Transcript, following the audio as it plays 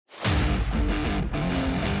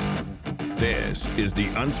This is the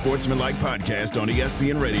Unsportsmanlike Podcast on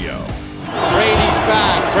ESPN Radio. Brady's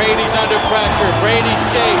back. Brady's under pressure. Brady's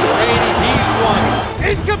chased. Brady heaves one.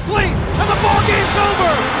 Incomplete. And the ball game's over.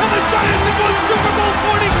 And the Giants have won Super Bowl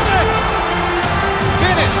 46.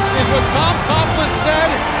 Finish is what Tom Coughlin said.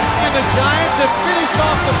 And the Giants have finished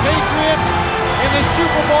off the Patriots in the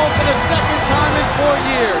Super Bowl for the second time in 4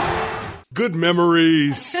 years. Good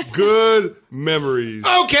memories. Good memories.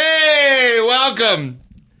 Okay, welcome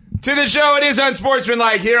to the show. It is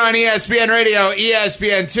Unsportsmanlike here on ESPN Radio,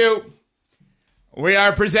 ESPN2. We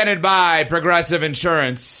are presented by Progressive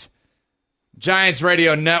Insurance. Giants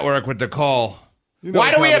Radio Network with the call.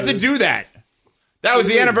 Why do we have to do that? That was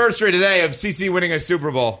the anniversary today of CC winning a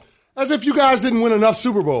Super Bowl. As if you guys didn't win enough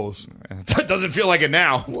Super Bowls. That doesn't feel like it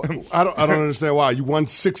now. I don't understand why. You won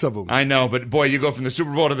 6 of them. I know, but boy, you go from the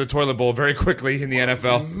Super Bowl to the toilet bowl very quickly in the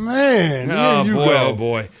NFL. Man, here you go. Oh,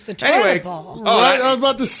 boy. The toilet bowl. Right, I was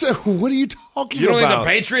about to say, what are you talking about? You don't think the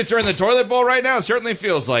Patriots are in the toilet bowl right now? It certainly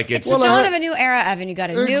feels like it. It's the dawn of a new era, Evan. You got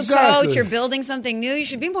a new coach. You're building something new. You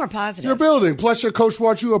should be more positive. You're building. Plus, your coach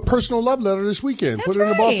wrote you a personal love letter this weekend. That's Put it in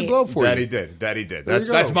the Boston Globe for That you. he did.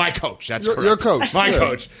 That's my coach. That's correct. Your coach. My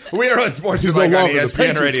coach. We are on Sportsmanlike no on longer the ESPN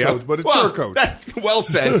Patriots Radio. coach, but it's your coach. Well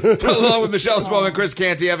said. Along with Michelle Spellman, Chris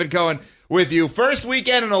Canty, Evan Cohen with you. First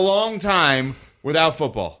weekend in a long time without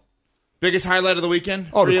football. Biggest highlight of the weekend?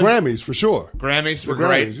 Oh, the Grammys, for sure. Grammys were The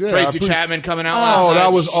great. Grammys, yeah, Tracy Chapman coming out last Oh, night.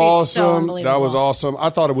 that was She's awesome. so That was awesome.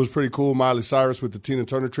 I thought it was pretty cool. Miley Cyrus with the Tina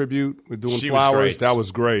Turner tribute. We're doing She was flowers. great. That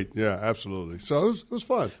was great. Yeah, absolutely. So it was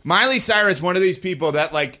fun. Miley Cyrus, one of these people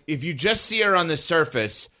that, like, if you just see her on the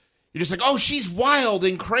surface, you're just like, oh, she's wild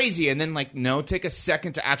and crazy. And then, like, no, take a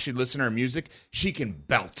second to actually listen to her music. She can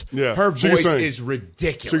belt. Yeah, her she can voice sing. is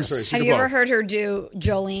ridiculous. She can sing. Have you ever heard her do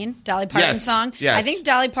Jolene, Dolly Parton's song? Yes. I think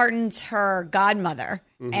Dolly Parton's her godmother.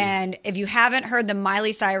 Mm-hmm. And if you haven't heard the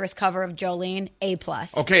Miley Cyrus cover of Jolene, A+.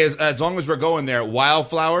 Okay, as long as we're going there,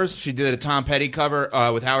 Wildflowers, she did a Tom Petty cover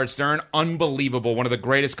with Howard Stern. Unbelievable. One of the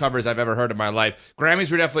greatest covers I've ever heard in my life. Grammys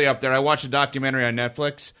were definitely up there. I watched a documentary on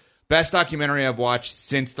Netflix. Best documentary I've watched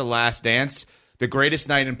since The Last Dance. The Greatest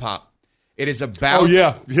Night in Pop. It is about... Oh,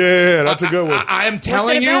 yeah. Yeah, that's a good one. I am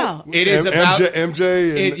telling you, it is about...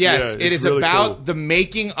 MJ. It is really about cool. the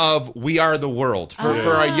making of We Are the World. For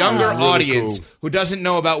a younger really audience cool. who doesn't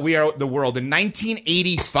know about We Are the World, in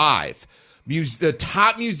 1985, the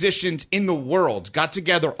top musicians in the world got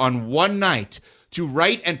together on one night to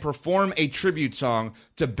write and perform a tribute song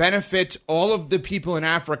to benefit all of the people in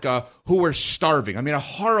Africa who were starving. I mean, a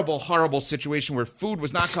horrible, horrible situation where food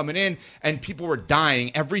was not coming in and people were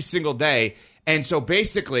dying every single day. And so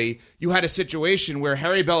basically, you had a situation where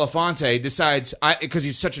Harry Belafonte decides, because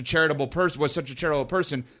he's such a charitable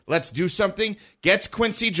person, let's do something. Gets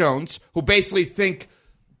Quincy Jones, who basically think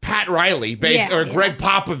Pat Riley, Greg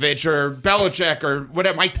Popovich, or Belichick, or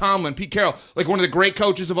whatever, Mike Tomlin, Pete Carroll, like one of the great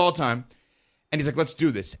coaches of all time. And he's like, let's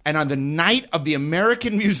do this. And on the night of the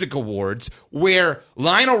American Music Awards, where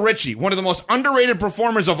Lionel Richie, one of the most underrated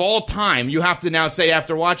performers of all time, you have to now say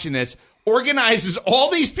after watching this, organizes all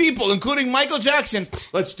these people, including Michael Jackson.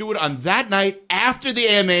 Let's do it on that night after the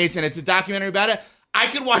AMAs, and it's a documentary about it. I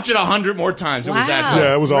could watch it 100 more times. It was that good.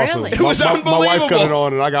 Yeah, it was awesome. Really? It was my unbelievable. wife got it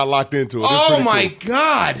on, and I got locked into it. Oh, my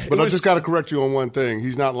God. But I just got to correct you on one thing.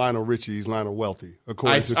 He's not Lionel Richie. He's Lionel Wealthy,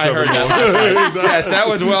 according to I Trevor heard Noah. that. Yes, that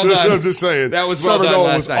was well done. I'm just saying. That was well Trevor done Noah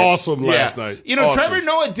last was night. awesome last night. You know, Awesome. Trevor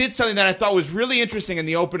Noah did something that I thought was really interesting in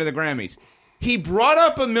the open of the Grammys. He brought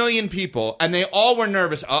up 1 million people, and they all were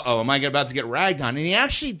nervous. Am I about to get ragged on? And he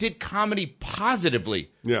actually did comedy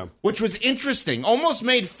positively, which was interesting. Almost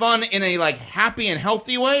made fun in a happy and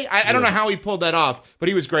healthy way. I don't know how he pulled that off, but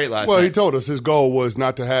he was great last night. Well, he told us his goal was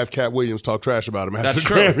not to have Cat Williams talk trash about him after That's the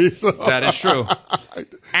true. Grammys. So. That is true.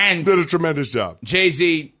 And did a tremendous job.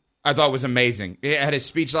 Jay-Z, I thought was amazing. He had his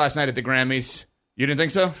speech last night at the Grammys. You didn't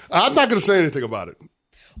think so? I'm not going to say anything about it.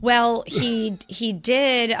 Well, he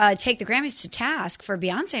did take the Grammys to task for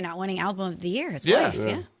Beyonce not winning Album of the Year. His wife,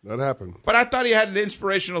 yeah. That happened. But I thought he had an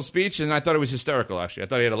inspirational speech, and I thought it was hysterical, actually. I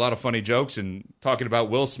thought he had a lot of funny jokes and talking about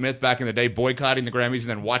Will Smith back in the day boycotting the Grammys and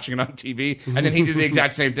then watching it on TV. And then he did the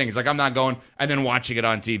exact same thing. He's like, I'm not going, and then watching it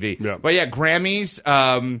on TV. Yeah. But yeah, Grammys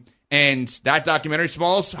and that documentary,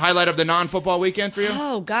 Smalls, highlight of the non-football weekend for you?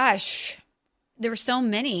 Oh, gosh. There were so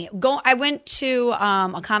many. I went to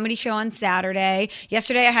a comedy show on Saturday.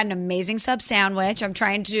 Yesterday, I had an amazing sub sandwich. I'm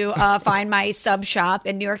trying to find my sub shop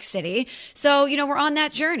in New York City. So, we're on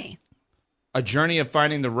that journey. A journey of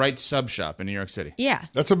finding the right sub shop in New York City. Yeah.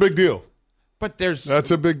 That's a big deal. But that's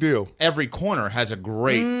a big deal. Every corner has a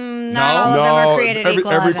great... Not all of them are created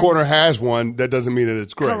equal. Every corner has one. That doesn't mean that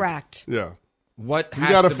it's great. Correct. Yeah. What You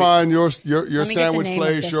has got to be- find your me get the sandwich name of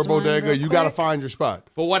place, this your one bodega. real You got to quick. find your spot.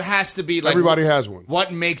 But what has to be like? Everybody has one.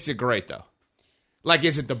 What makes it great though? Like,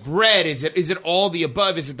 is it the bread? Is it all the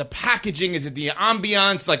above? Is it the packaging? Is it the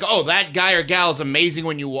ambiance? Like, oh, that guy or gal is amazing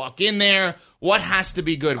when you walk in there. What has to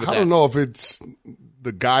be good with that? I don't know if it's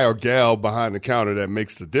the guy or gal behind the counter that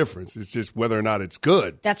makes the difference. It's just whether or not it's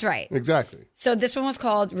good. That's right. Exactly. So this one was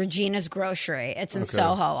called Regina's Grocery. It's in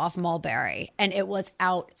Soho off Mulberry, and it was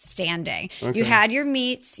outstanding. You had your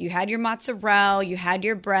meats, you had your mozzarella, you had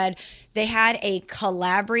your bread. They had a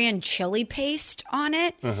Calabrian chili paste on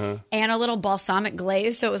it and a little balsamic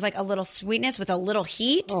glaze, so it was like a little sweetness with a little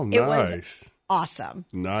heat. Oh, It was nice. awesome.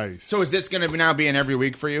 Nice. So is this going to now be in every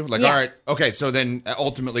week for you? Like, Yeah. all right, okay. So then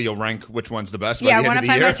ultimately you'll rank which one's the best. By Yeah, I the end want of to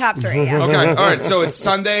the find year? my top 3. Yeah. Okay, all right. So it's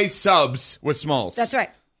Sunday subs with Smalls. That's right.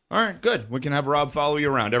 All right, good. We can have Rob follow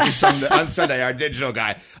you around every Sunday. On Sunday, our digital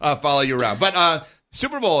guy follow you around. But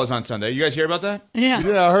Super Bowl is on Sunday. You guys hear about that? Yeah.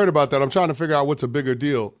 Yeah, I heard about that. I'm trying to figure out what's a bigger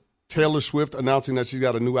deal. Taylor Swift announcing that she's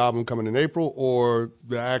got a new album coming in April, or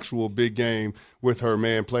the actual big game with her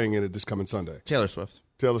man playing in it this coming Sunday? Taylor Swift.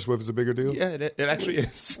 Taylor Swift is a bigger deal? Yeah, it actually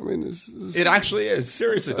is. I mean, It actually is.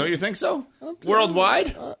 Seriously, don't you think so?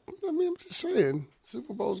 Worldwide? I mean, I'm just saying,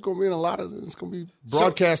 Super Bowl's going to be it's going to be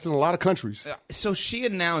broadcast in a lot of countries. So she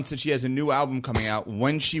announced that she has a new album coming out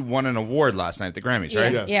when she won an award last night at the Grammys,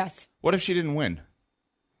 right? Yes. Yes. What if she didn't win?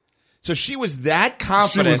 So she was that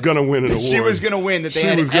confident. She was going to win an that award. She was going to win. That they She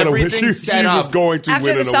had was gonna win. everything set She up. was going to After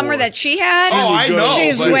win the an summer award. that she had, Oh, I know,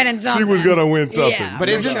 she's but winning something. She was going to win something. Yeah. But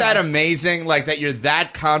isn't Sure. that amazing? Like that you're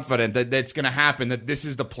that confident that that's going to happen, that this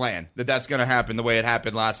is the plan, that's going to happen the way it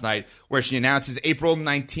happened last night, where she announces April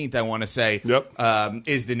 19th, I want to say,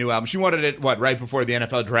 is the new album. She wanted it, right before the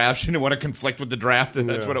NFL draft. She didn't want to conflict with the draft, and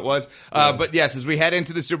that's what it was. But yes, as we head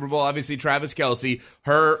into the Super Bowl, obviously Travis Kelce,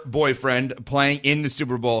 her boyfriend, playing in the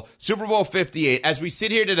Super Bowl. Super Bowl 58. As we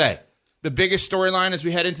sit here today, the biggest storyline as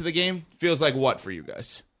we head into the game feels like what for you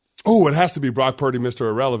guys? Oh, it has to be Brock Purdy, Mr.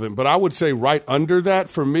 Irrelevant. But I would say right under that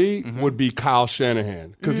for me would be Kyle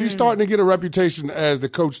Shanahan. Because he's starting to get a reputation as the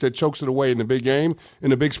coach that chokes it away in the big game, in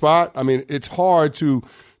the big spot. I mean, it's hard to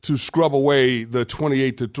scrub away the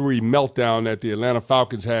 28-3 meltdown that the Atlanta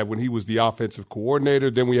Falcons had when he was the offensive coordinator.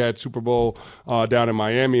 Then we had Super Bowl down in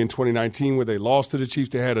Miami in 2019 where they lost to the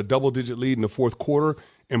Chiefs. They had a double-digit lead in the fourth quarter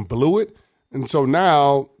and blew it. And so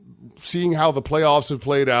now, seeing how the playoffs have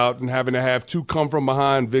played out and having to have 2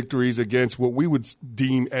 come-from-behind victories against what we would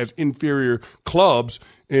deem as inferior clubs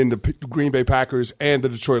in the Green Bay Packers and the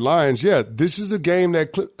Detroit Lions, this is a game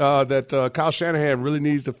that Kyle Shanahan really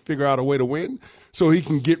needs to figure out a way to win so he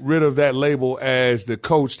can get rid of that label as the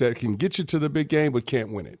coach that can get you to the big game but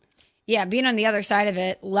can't win it. Yeah, being on the other side of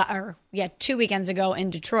it, 2 weekends ago in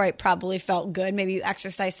Detroit probably felt good. Maybe you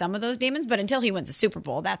exercise some of those demons, but until he wins a Super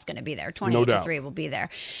Bowl, that's going to be there. 28-3 will be there.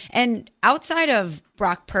 And outside of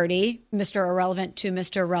Brock Purdy, Mr. Irrelevant to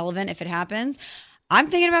Mr. Irrelevant, if it happens, I'm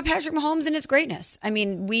thinking about Patrick Mahomes and his greatness. I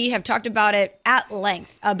mean, we have talked about it at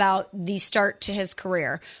length about the start to his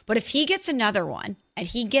career. But if he gets another one and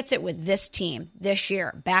he gets it with this team this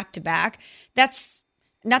year, back to back, that's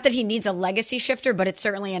not that he needs a legacy shifter, but it's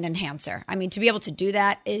certainly an enhancer. I mean, to be able to do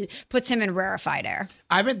that, it puts him in rarefied air.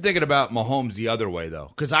 I've been thinking about Mahomes the other way,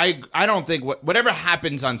 though, because I don't think whatever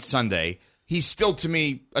happens on Sunday, he's still, to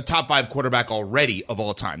me, a top 5 quarterback already of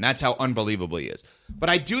all time. That's how unbelievable he is.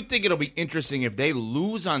 But I do think it'll be interesting if they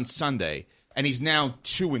lose on Sunday and he's now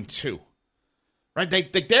 2-2. Right?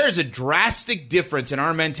 There is a drastic difference in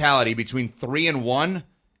our mentality between 3-1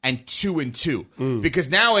 and 2-2. Because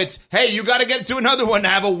now it's, hey, you got to get to another one to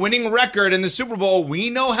have a winning record in the Super Bowl. We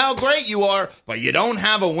know how great you are, but you don't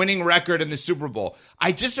have a winning record in the Super Bowl.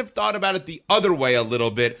 I just have thought about it the other way a little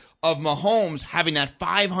bit, of Mahomes having that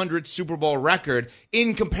 500 Super Bowl record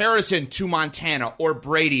in comparison to Montana or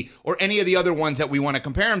Brady or any of the other ones that we want to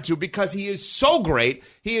compare him to, because he is so great.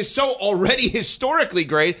 He is so already historically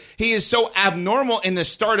great. He is so abnormal in the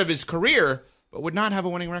start of his career, but would not have a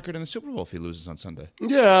winning record in the Super Bowl if he loses on Sunday.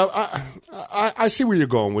 Yeah, I see where you're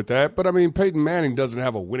going with that. But, I mean, Peyton Manning doesn't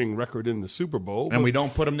have a winning record in the Super Bowl. And we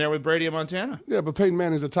don't put him there with Brady and Montana. Yeah, but Peyton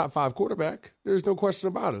Manning's a top 5 quarterback. There's no question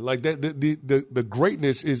about it. Like, the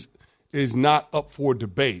greatness is not up for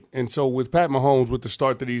debate. And so with Pat Mahomes, with the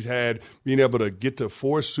start that he's had, being able to get to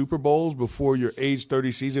 4 Super Bowls before your age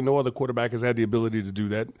 30 season, no other quarterback has had the ability to do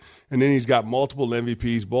that. And then he's got multiple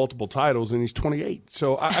MVPs, multiple titles, and he's 28.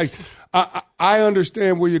 So I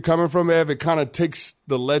understand where you're coming from, Ev. It kind of takes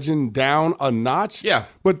the legend down a notch. Yeah.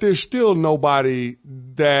 But there's still nobody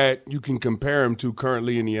that you can compare him to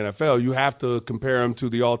currently in the NFL. You have to compare him to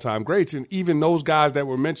the all-time greats. And even those guys that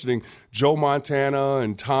we're mentioning, Joe Montana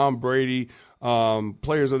and Tom Brady,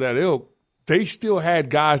 players of that ilk, they still had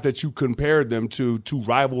guys that you compared them to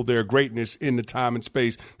rival their greatness in the time and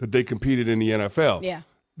space that they competed in the NFL. Yeah.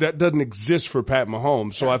 That doesn't exist for Pat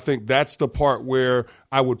Mahomes. So I think that's the part where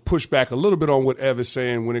I would push back a little bit on what Ev is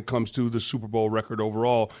saying when it comes to the Super Bowl record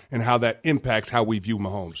overall and how that impacts how we view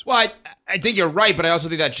Mahomes. Well, I think you're right, but I also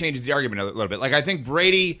think that changes the argument a little bit. Like, I think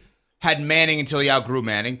Brady had Manning until he outgrew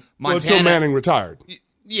Manning. Until Manning retired.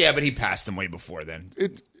 Yeah, but he passed him way before then.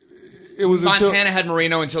 It was Montana had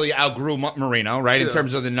Marino until he outgrew Marino, right? In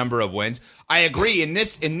terms of the number of wins, I agree.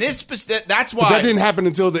 That's why but that didn't happen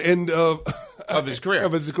until the end of his career.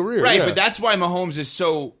 Right? Yeah. But that's why Mahomes is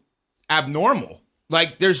so abnormal.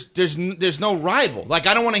 Like, there's no rival. Like,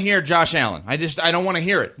 I don't want to hear Josh Allen. I don't want to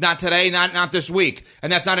hear it. Not today, not this week.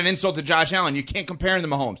 And that's not an insult to Josh Allen. You can't compare him to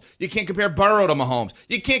Mahomes. You can't compare Burrow to Mahomes.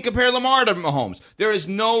 You can't compare Lamar to Mahomes. There is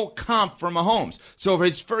no comp for Mahomes. So for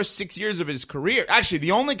his first 6 years of his career, actually,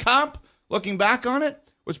 the only comp, looking back on it,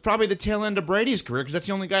 was probably the tail end of Brady's career, because that's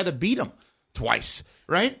the only guy that beat him twice,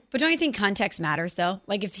 right? But don't you think context matters, though?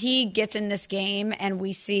 Like, if he gets in this game and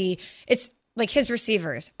we see it's like his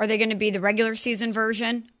receivers, are they going to be the regular season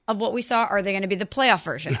version of what we saw? Or are they going to be the playoff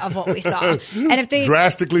version of what we saw? And if they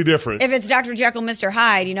drastically different, if it's Dr. Jekyll, Mr.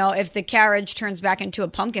 Hyde, if the carriage turns back into a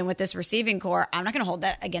pumpkin with this receiving core, I'm not going to hold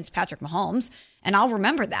that against Patrick Mahomes. And I'll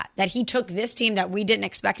remember that he took this team that we didn't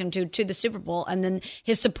expect him to the Super Bowl, and then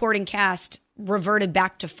his supporting cast reverted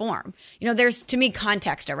back to form. There's, to me,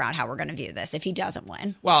 context around how we're going to view this if he doesn't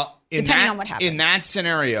win. Well, depending on what happens. In that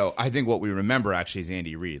scenario, I think what we remember actually is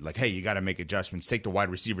Andy Reid. Like, hey, you got to make adjustments. Take the wide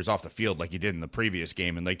receivers off the field like you did in the previous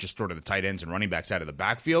game, and just throw to the tight ends and running backs out of the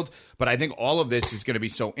backfield. But I think all of this is going to be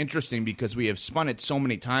so interesting because we have spun it so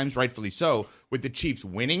many times, rightfully so, with the Chiefs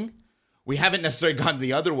winning. We haven't necessarily gone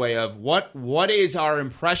the other way of what is our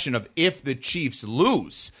impression of if the Chiefs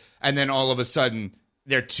lose, and then all of a sudden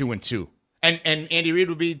they're 2-2. And Andy Reid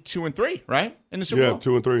would be 2-3, right? In the Super Bowl?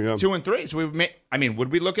 2-3, yeah. 2-3.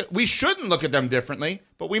 So we shouldn't look at them differently,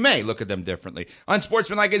 but we may look at them differently.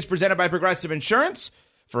 Unsportsmanlike is presented by Progressive Insurance.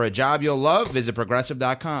 For a job you'll love, visit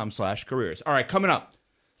progressive.com/careers. All right, coming up.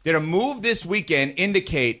 Did a move this weekend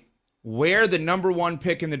indicate where the number one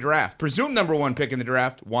pick in the draft, presumed number one pick in the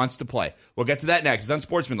draft, wants to play? We'll get to that next. It's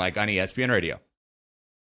Unsportsmanlike on ESPN Radio.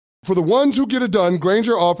 For the ones who get it done,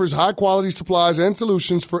 Grainger offers high-quality supplies and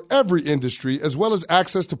solutions for every industry, as well as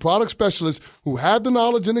access to product specialists who have the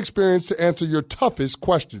knowledge and experience to answer your toughest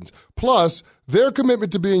questions. Plus, their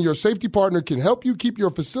commitment to being your safety partner can help you keep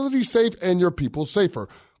your facility safe and your people safer.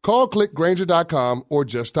 Call, click Grainger.com, or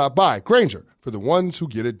just stop by. Grainger, for the ones who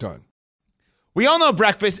get it done. We all know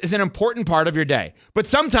breakfast is an important part of your day, but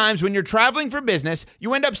sometimes when you're traveling for business,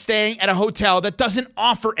 you end up staying at a hotel that doesn't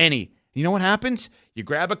offer any. You know what happens? You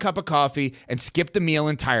grab a cup of coffee and skip the meal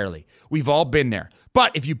entirely. We've all been there.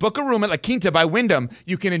 But if you book a room at La Quinta by Wyndham,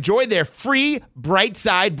 you can enjoy their free Bright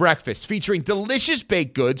Side breakfast featuring delicious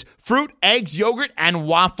baked goods, fruit, eggs, yogurt, and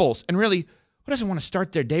waffles. And really, who doesn't want to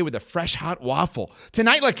start their day with a fresh, hot waffle?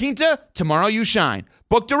 Tonight, La Quinta, tomorrow you shine.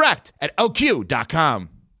 Book direct at lq.com.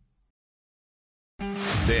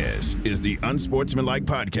 This is the Unsportsmanlike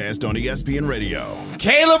Podcast on ESPN Radio.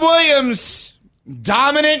 Caleb Williams,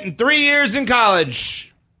 dominant in 3 years in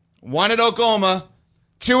college, 1 at Oklahoma,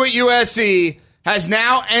 2 at USC, has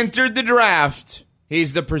now entered the draft.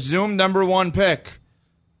 He's the presumed number one pick.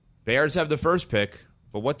 Bears have the first pick,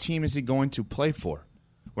 but what team is he going to play for?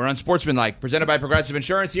 We're on Sportsmanlike, presented by Progressive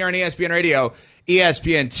Insurance here on ESPN Radio,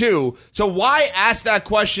 ESPN2. So why ask that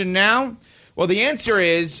question now? Well, the answer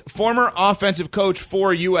is former offensive coach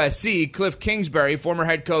for USC, Cliff Kingsbury, former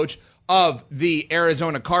head coach of the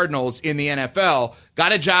Arizona Cardinals in the NFL,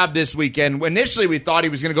 got a job this weekend. Initially, we thought he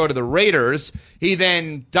was going to go to the Raiders. He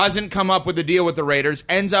then doesn't come up with a deal with the Raiders,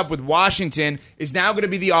 ends up with Washington, is now going to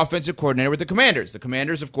be the offensive coordinator with the Commanders. The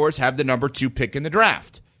Commanders, of course, have the number 2 pick in the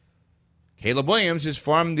draft. Caleb Williams is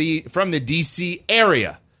from the D.C.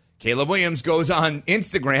 area. Caleb Williams goes on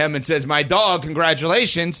Instagram and says, "My dog,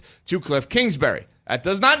 congratulations to Cliff Kingsbury." That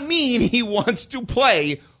does not mean he wants to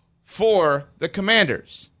play for the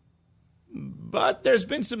Commanders. But there's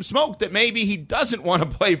been some smoke that maybe he doesn't want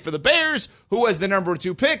to play for the Bears, who has the number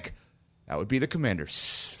 2 pick. That would be the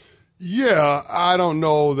Commanders. Yeah, I don't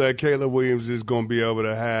know that Caleb Williams is going to be able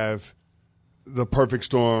to have the perfect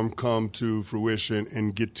storm come to fruition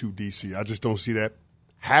and get to D.C. I just don't see that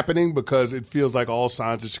happening because it feels like all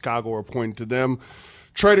signs of Chicago are pointing to them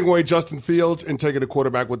trading away Justin Fields and taking a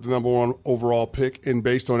quarterback with the number 1 overall pick. And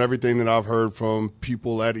based on everything that I've heard from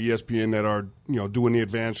people at ESPN that are, doing the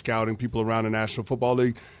advanced scouting, people around the National Football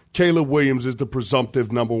League, Caleb Williams is the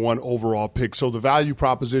presumptive number 1 overall pick. So the value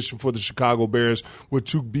proposition for the Chicago Bears would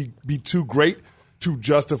be too great to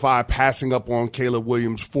justify passing up on Caleb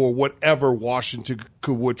Williams for whatever Washington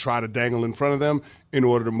would try to dangle in front of them in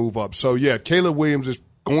order to move up. So, yeah, Caleb Williams is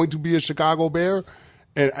going to be a Chicago Bear,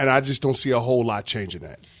 and I just don't see a whole lot changing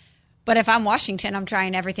that. But if I'm Washington, I'm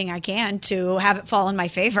trying everything I can to have it fall in my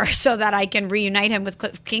favor so that I can reunite him with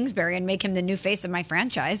Cliff Kingsbury and make him the new face of my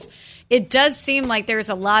franchise. It does seem like there's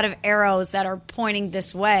a lot of arrows that are pointing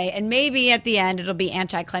this way. And maybe at the end it'll be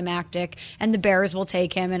anticlimactic and the Bears will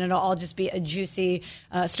take him and it'll all just be a juicy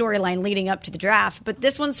storyline leading up to the draft. But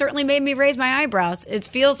this one certainly made me raise my eyebrows. It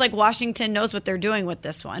feels like Washington knows what they're doing with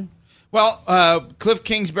this one. Well, Cliff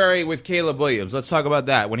Kingsbury with Caleb Williams. Let's talk about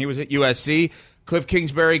that. When he was at USC, Cliff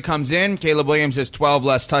Kingsbury comes in. Caleb Williams has 12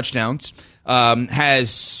 less touchdowns,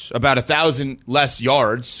 has about 1,000 less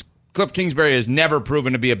yards. Cliff Kingsbury has never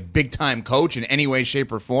proven to be a big-time coach in any way,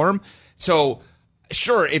 shape, or form. So,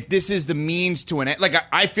 sure, if this is the means to an end, like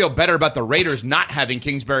I feel better about the Raiders not having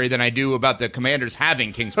Kingsbury than I do about the Commanders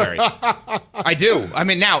having Kingsbury. I do. I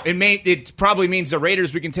mean, now it probably means the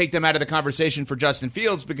Raiders, we can take them out of the conversation for Justin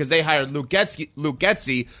Fields because they hired Luke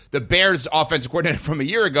Getsy, the Bears offensive coordinator from a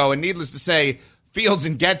year ago, and needless to say, Fields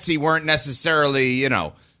and Getsy weren't necessarily,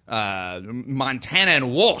 Montana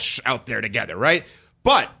and Walsh out there together, right?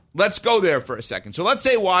 But let's go there for a second. So let's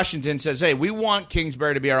say Washington says, hey, we want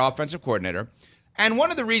Kingsbury to be our offensive coordinator. And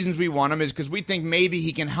one of the reasons we want him is because we think maybe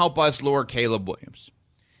he can help us lure Caleb Williams.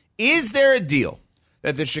 Is there a deal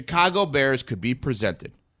that the Chicago Bears could be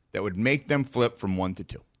presented that would make them flip from 1 to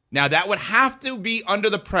 2? Now, that would have to be under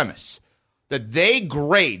the premise that they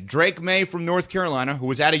grade Drake May from North Carolina, who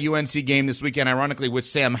was at a UNC game this weekend, ironically, with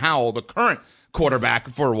Sam Howell, the current quarterback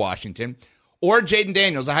for Washington, or Jaden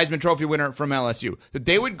Daniels, a Heisman Trophy winner from LSU, that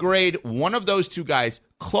they would grade one of those two guys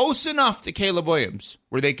close enough to Caleb Williams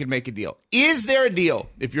where they could make a deal. Is there a deal,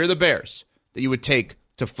 if you're the Bears, that you would take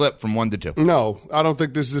to flip from 1 to 2? No, I don't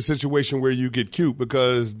think this is a situation where you get cute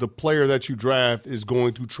because the player that you draft is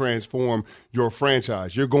going to transform your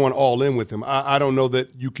franchise. You're going all in with him. I don't know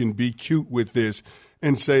that you can be cute with this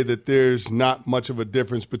and say that there's not much of a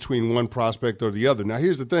difference between one prospect or the other. Now,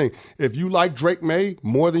 here's the thing. If you like Drake May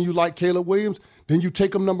more than you like Caleb Williams, then you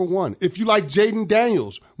take him number 1. If you like Jaden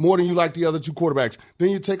Daniels more than you like the other two quarterbacks, then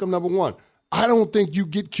you take him number 1. I don't think you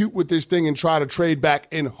get cute with this thing and try to trade back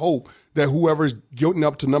and hope that whoever's getting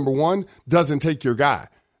up to number 1 doesn't take your guy.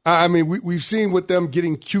 I mean, we've seen what them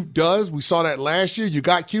getting cute does. We saw that last year. You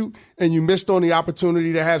got cute, and you missed on the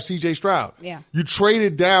opportunity to have C.J. Stroud. Yeah. You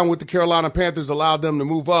traded down with the Carolina Panthers, allowed them to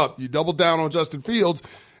move up. You doubled down on Justin Fields,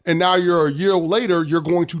 and now you're a year later, you're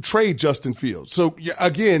going to trade Justin Fields. So,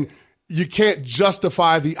 again, you can't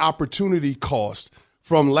justify the opportunity cost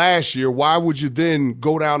from last year. Why would you then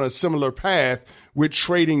go down a similar path with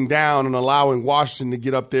trading down and allowing Washington to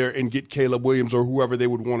get up there and get Caleb Williams or whoever they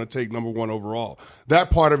would want to take number 1 overall? That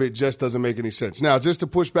part of it just doesn't make any sense. Now, just to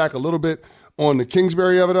push back a little bit on the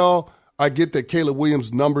Kingsbury of it all, I get that Caleb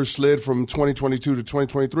Williams' numbers slid from 2022 to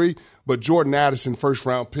 2023, but Jordan Addison,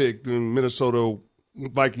 first-round pick, the Minnesota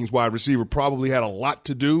Vikings wide receiver, probably had a lot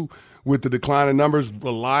to do with the decline in numbers,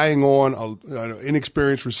 relying on an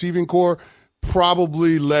inexperienced receiving core.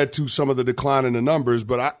 Probably led to some of the decline in the numbers,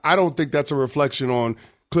 but I don't think that's a reflection on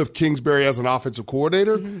Cliff Kingsbury as an offensive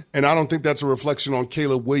coordinator, and I don't think that's a reflection on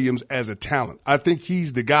Caleb Williams as a talent. I think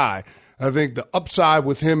he's the guy. I think the upside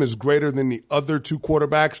with him is greater than the other two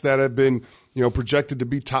quarterbacks that have been, projected to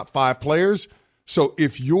be top 5 players. So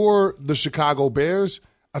if you're the Chicago Bears,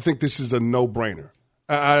 I think this is a no-brainer.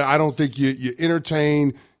 I don't think you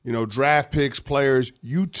entertain, draft picks, players.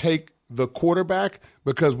 You take the quarterback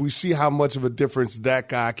because we see how much of a difference that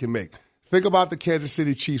guy can make. Think about the Kansas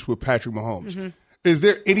City Chiefs with Patrick Mahomes. Mm-hmm. Is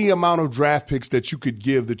there any amount of draft picks that you could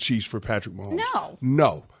give the Chiefs for Patrick Mahomes?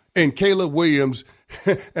 No. And Caleb Williams,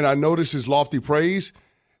 and I notice his lofty praise,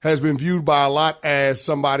 has been viewed by a lot as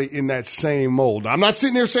somebody in that same mold. I'm not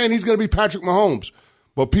sitting there saying he's going to be Patrick Mahomes,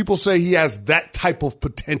 but people say he has that type of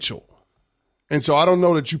potential. And so I don't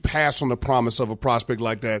know that you pass on the promise of a prospect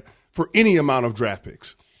like that for any amount of draft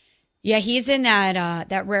picks. Yeah, he's in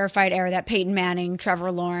that rarefied era, that Peyton Manning,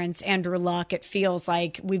 Trevor Lawrence, Andrew Luck. It feels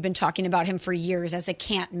like we've been talking about him for years as a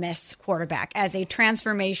can't-miss quarterback, as a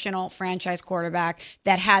transformational franchise quarterback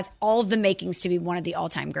that has all the makings to be one of the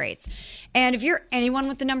all-time greats. And if you're anyone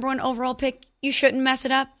with the number 1 overall pick, you shouldn't mess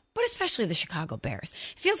it up. but especially the Chicago Bears.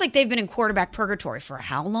 It feels like they've been in quarterback purgatory for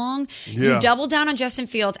how long? Yeah. You double down on Justin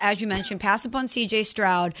Fields, as you mentioned, pass up on C.J.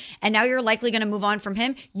 Stroud, and now you're likely going to move on from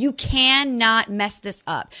him. You cannot mess this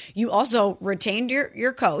up. You also retained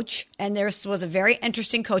your coach, and there was a very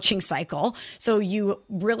interesting coaching cycle, so you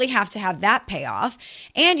really have to have that payoff.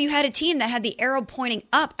 And you had a team that had the arrow pointing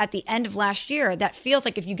up at the end of last year that feels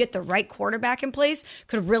like if you get the right quarterback in place,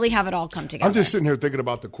 could really have it all come together. I'm just sitting here thinking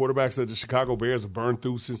about the quarterbacks that the Chicago Bears have burned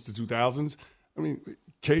through since the 2000s. I mean,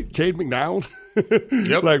 Cade McNown,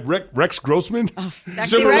 like Rex Grossman,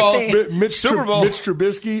 Super Bowl, Mitch Super Bowl, Mitch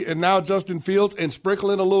Trubisky, and now Justin Fields, and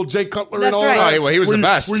sprinkling a little Jay Cutler That's and all right. that. Oh, well, he was the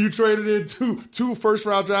best. Were you traded in two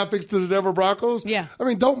first-round draft picks to the Denver Broncos? Yeah. I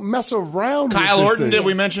mean, don't mess around Kyle with this Orton, thing. did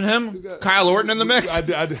we mention him? Kyle Orton in the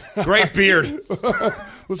mix? Great beard.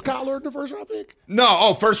 Was Kyle Orton the first-round pick?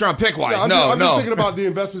 No, first-round pick-wise. I'm No. just thinking about the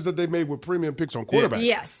investments that they made with premium picks on quarterbacks.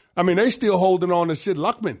 Yes. I mean, they still holding on to Sid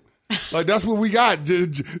Luckman. Like, that's what we got.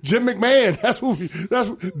 Jim McMahon. That's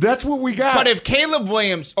what we got. But if Caleb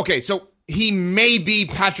Williams, okay, so he may be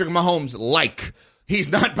Patrick Mahomes like. He's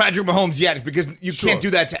not Patrick Mahomes yet because you can't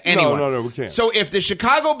do that to anyone. No, we can't. So if the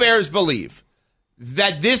Chicago Bears believe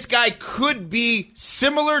that this guy could be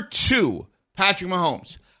similar to Patrick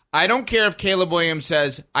Mahomes, I don't care if Caleb Williams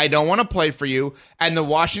says, I don't want to play for you, and the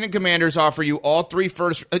Washington Commanders offer you all three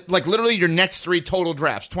first, like literally your next three total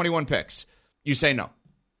drafts, 21 picks. You say no.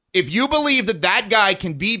 If you believe that guy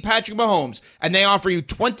can be Patrick Mahomes and they offer you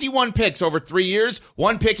 21 picks over 3 years,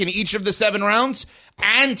 1 pick in each of the 7 rounds,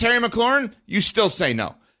 and Terry McLaurin, you still say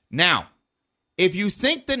no. Now, if you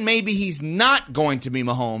think that maybe he's not going to be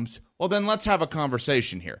Mahomes, well, then let's have a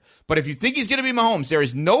conversation here. But if you think he's going to be Mahomes, there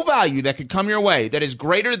is no value that could come your way that is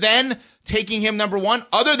greater than taking him number 1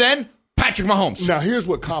 other than Patrick Mahomes. Now, here's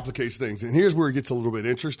what complicates things, and here's where it gets a little bit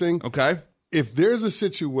interesting. Okay. If there's a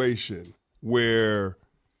situation where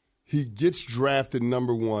he gets drafted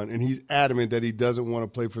number 1 and he's adamant that he doesn't want to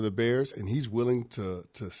play for the Bears and he's willing to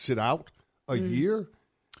sit out a year,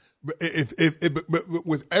 but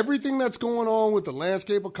with everything that's going on with the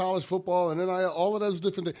landscape of college football and then all of those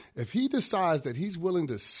different things, if he decides that he's willing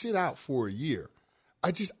to sit out for a year,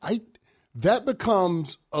 that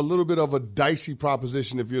becomes a little bit of a dicey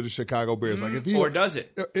proposition if you're the Chicago Bears. Like or does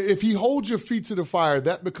it? If he holds your feet to the fire,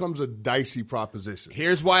 that becomes a dicey proposition.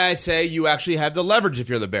 Here's why I say you actually have the leverage if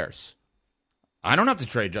you're the Bears. I don't have to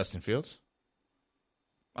trade Justin Fields.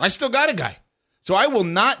 I still got a guy. So I will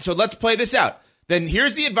not. So let's play this out. Then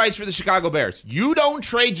here's the advice for the Chicago Bears. You don't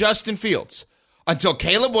trade Justin Fields until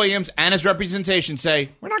Caleb Williams and his representation say,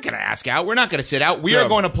 we're not going to ask out. We're not going to sit out. We are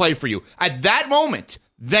going to play for you. At that moment,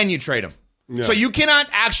 then you trade him. Yeah. So you cannot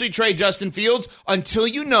actually trade Justin Fields until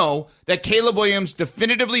you know that Caleb Williams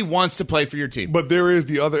definitively wants to play for your team. But there is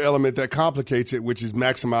the other element that complicates it, which is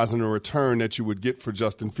maximizing the return that you would get for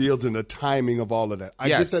Justin Fields and the timing of all of that. I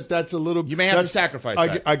get that that's a little. You may have to sacrifice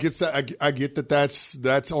that. I get that. I get that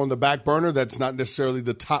that's on the back burner. That's not necessarily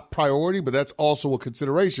the top priority, but that's also a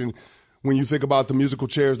consideration when you think about the musical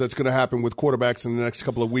chairs that's going to happen with quarterbacks in the next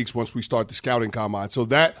couple of weeks once we start the scouting combine. So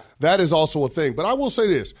that is also a thing. But I will say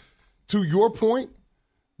this. To your point,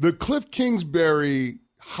 the Cliff Kingsbury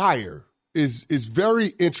hire is very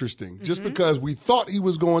interesting just because we thought he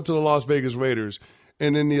was going to the Las Vegas Raiders,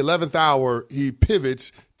 and in the 11th hour, he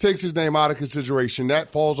pivots, takes his name out of consideration. That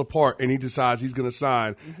falls apart, and he decides he's going to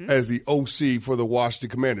sign as the OC for the Washington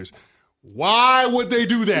Commanders. Why would they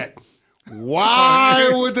do that?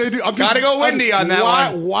 Why would they do? Gotta go windy on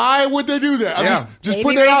that one. Why would they do that? I'm just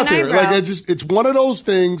putting it out there. Like it's one of those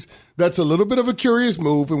things that's a little bit of a curious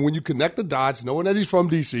move. And when you connect the dots, knowing that he's from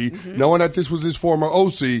DC, knowing that this was his former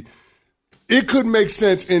OC, it could make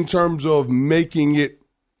sense in terms of making it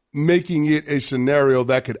a scenario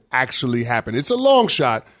that could actually happen. It's a long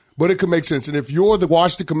shot, but it could make sense. And if you're the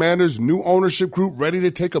Washington Commanders' new ownership group ready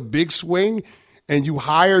to take a big swing, and you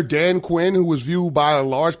hire Dan Quinn, who was viewed by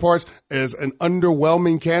large parts as an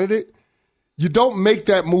underwhelming candidate, you don't make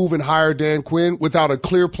that move and hire Dan Quinn without a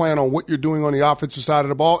clear plan on what you're doing on the offensive side of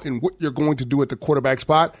the ball and what you're going to do at the quarterback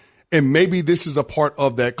spot. And maybe this is a part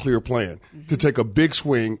of that clear plan to take a big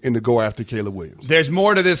swing and to go after Caleb Williams. There's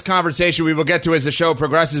more to this conversation we will get to as the show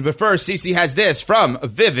progresses. But first, CeCe has this from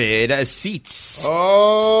Vivid Seats.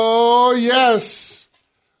 Oh, yes.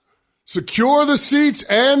 Secure the seats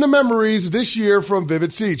and the memories this year from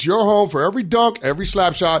Vivid Seats, your home for every dunk, every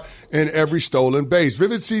slap shot, and every stolen base.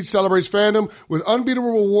 Vivid Seats celebrates fandom with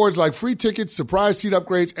unbeatable rewards like free tickets, surprise seat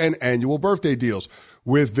upgrades, and annual birthday deals.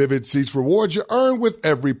 With Vivid Seats rewards you earn with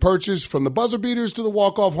every purchase, from the buzzer beaters to the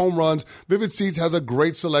walk-off home runs, Vivid Seats has a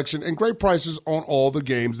great selection and great prices on all the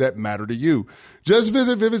games that matter to you. Just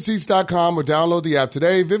visit VividSeats.com or download the app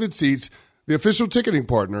today. Vivid Seats, the official ticketing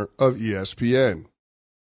partner of ESPN.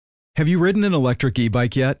 Have you ridden an electric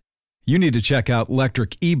e-bike yet? You need to check out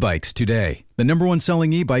Lectric E-Bikes today, the #1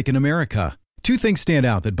 selling e-bike in America. Two things stand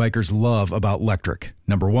out that bikers love about Lectric.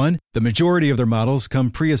 Number one, the majority of their models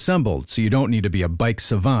come pre-assembled, so you don't need to be a bike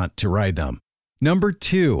savant to ride them. Number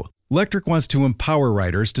two, Lectric wants to empower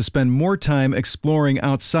riders to spend more time exploring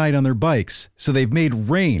outside on their bikes, so they've made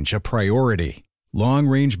range a priority.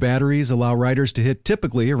 Long-range batteries allow riders to hit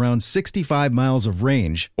typically around 65 miles of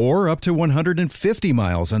range or up to 150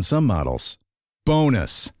 miles on some models.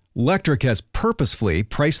 Bonus, Lectric has purposefully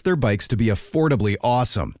priced their bikes to be affordably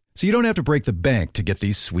awesome, so you don't have to break the bank to get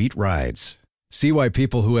these sweet rides. See why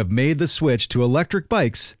people who have made the switch to electric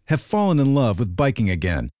bikes have fallen in love with biking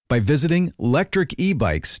again by visiting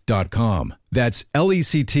lectricebikes.com. That's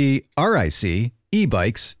LECTRIC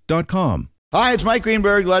ebikes.com. Hi, it's Mike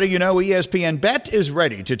Greenberg letting you know ESPN Bet is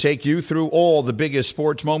ready to take you through all the biggest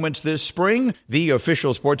sports moments this spring. The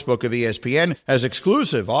official sportsbook of ESPN has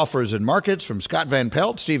exclusive offers and markets from Scott Van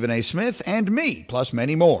Pelt, Stephen A. Smith, and me, plus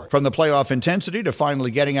many more. From the playoff intensity to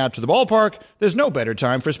finally getting out to the ballpark, there's no better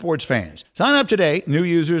time for sports fans. Sign up today. New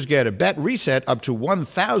users get a bet reset up to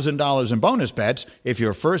 $1,000 in bonus bets if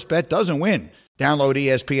your first bet doesn't win. Download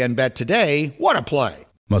ESPN Bet today. What a play.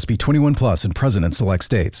 Must be 21 plus and present in select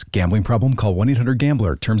states. Gambling problem? Call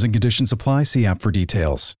 1-800-GAMBLER. Terms and conditions apply. See app for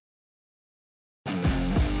details.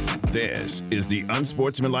 This is the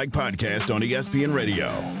Unsportsmanlike Podcast on ESPN Radio.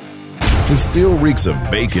 He still reeks of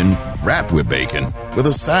bacon, wrapped with bacon, with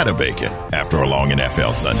a side of bacon after a long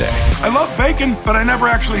NFL Sunday. I love bacon, but I never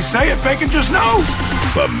actually say it. Bacon just knows.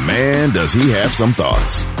 But man, does he have some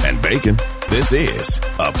thoughts. And bacon, this is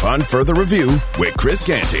Upon Further Review with Chris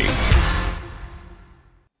Canty.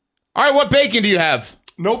 All right, what bacon do you have?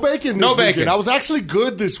 No bacon this weekend. I was actually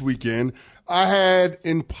good this weekend. I had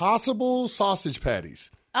Impossible sausage patties.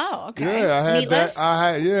 Oh, okay. Yeah, I had Meatless? that.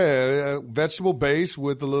 I had vegetable base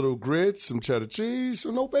with a little grits, some cheddar cheese.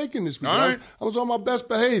 So no bacon this weekend. All right. I was on my best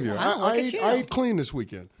behavior. Wow, I look ate clean this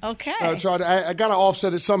weekend. Okay. I got to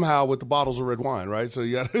offset it somehow with the bottles of red wine, right? So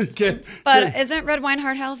you can't. But isn't red wine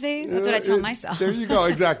heart healthy? That's what I tell myself. There you go.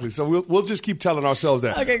 Exactly. So we'll just keep telling ourselves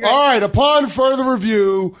that. Okay, great. All right. Upon further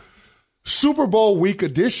review, Super Bowl week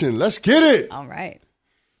edition. Let's get it. All right.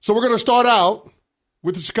 So we're going to start out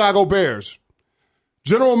with the Chicago Bears.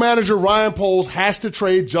 General Manager Ryan Poles has to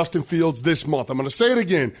trade Justin Fields this month. I'm going to say it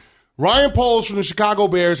again. Ryan Poles from the Chicago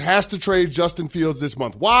Bears has to trade Justin Fields this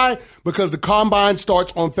month. Why? Because the Combine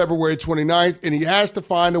starts on February 29th, and he has to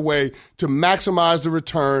find a way to maximize the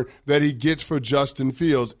return that he gets for Justin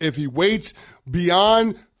Fields. If he waits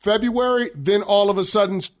beyond February, then all of a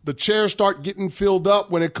sudden the chairs start getting filled up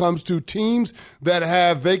when it comes to teams that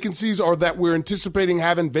have vacancies or that we're anticipating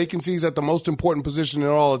having vacancies at the most important position in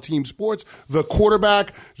all of team sports, the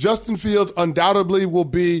quarterback. Justin Fields undoubtedly will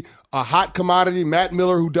be a hot commodity. Matt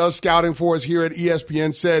Miller, who does scouting for us here at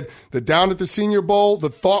ESPN, said that down at the Senior Bowl, the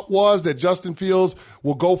thought was that Justin Fields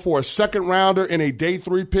will go for a second rounder and a day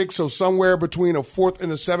 3 pick, so somewhere between a 4th and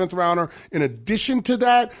a 7th rounder. In addition to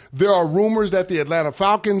that, there are rumors that the Atlanta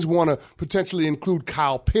Falcons want to potentially include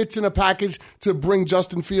Kyle Pitts in a package to bring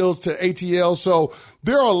Justin Fields to ATL. So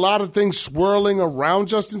there are a lot of things swirling around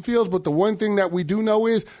Justin Fields, but the one thing that we do know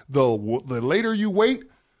is the later you wait,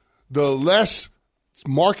 the less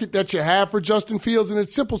market that you have for Justin Fields, and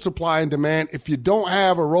it's simple supply and demand. If you don't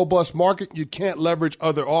have a robust market, you can't leverage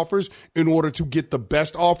other offers in order to get the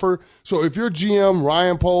best offer. So if you're GM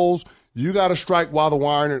Ryan Poles, you got to strike while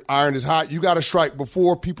the iron is hot. You got to strike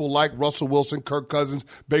before people like Russell Wilson, Kirk Cousins,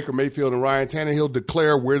 Baker Mayfield, and Ryan Tannehill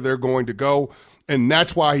declare where they're going to go. And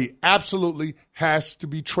that's why he absolutely has to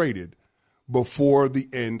be traded before the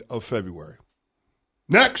end of February.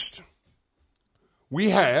 Next, we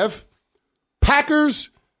have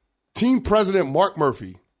Packers team president Mark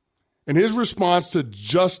Murphy, and his response to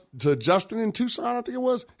Justin in Tucson, I think it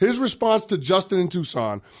was, his response to Justin in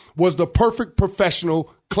Tucson was the perfect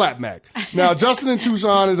professional clapback. Now, Justin in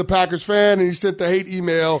Tucson is a Packers fan, and he sent the hate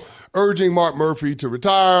email urging Mark Murphy to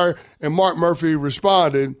retire, and Mark Murphy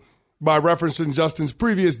responded by referencing Justin's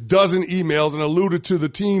previous dozen emails and alluded to the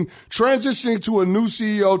team transitioning to a new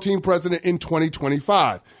CEO, team president in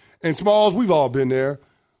 2025. And Smalls, we've all been there.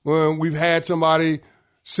 When we've had somebody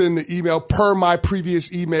send the email per my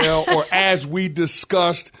previous email or as we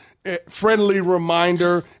discussed, friendly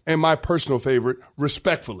reminder, and my personal favorite,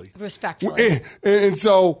 respectfully. Respectfully. And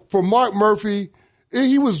so for Mark Murphy,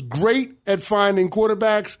 he was great at finding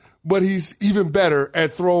quarterbacks, but he's even better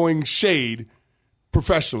at throwing shade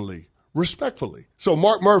professionally. respectfully. So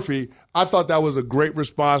Mark Murphy, I thought that was a great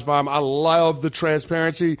response by him. I love the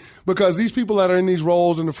transparency because these people that are in these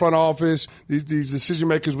roles in the front office, these decision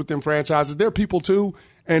makers within franchises, they're people too,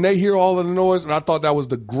 and they hear all of the noise, and I thought that was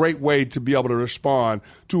the great way to be able to respond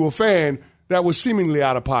to a fan that was seemingly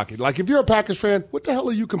out of pocket. Like, if you're a Packers fan, what the hell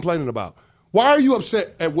are you complaining about? Why are you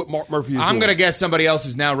upset at what Mark Murphy is doing? I'm going to guess somebody else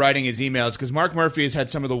is now writing his emails because Mark Murphy has had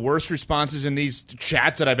some of the worst responses in these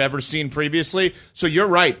chats that I've ever seen previously. So you're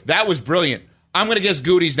right. That was brilliant. I'm going to guess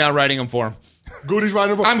Goody's now writing them for him. Goody's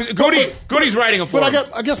writing them for him? Goody's writing them for him.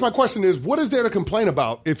 But I guess my question is, what is there to complain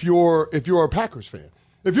about if you're a Packers fan?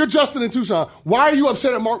 If you're Justin in Tucson, why are you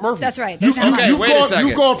upset at Mark Murphy? That's right. You've wait a second.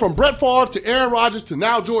 You've gone from Brett Favre to Aaron Rodgers to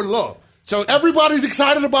now Jordan Love. So everybody's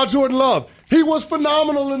excited about Jordan Love. He was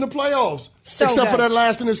phenomenal in the playoffs, except good. for that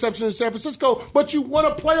last interception in San Francisco. But you won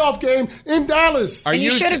a playoff game in Dallas. And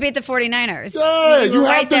you should have beat the 49ers. Yeah, you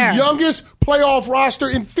right have the there. youngest playoff roster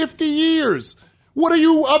in 50 years. What are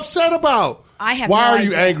you upset about? Why are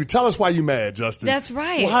you angry? Tell us why you mad, Justin. That's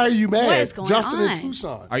right. Why are you mad? What is going Justin on? in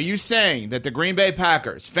Tucson. Are you saying that the Green Bay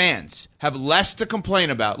Packers fans have less to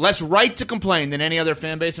complain about, less right to complain than any other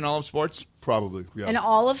fan base in all of sports? Probably, yeah. In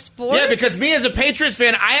all of sports? Yeah, because me as a Patriots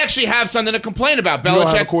fan, I actually have something to complain about. You Belichick,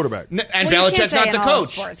 don't have a quarterback. And Belichick's not the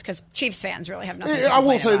coach. Because Chiefs fans really have nothing to I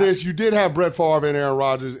will complain say about. this. You did have Brett Favre and Aaron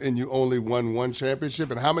Rodgers, and you only won one championship.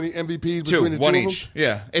 And how many MVPs between the two one of them? each.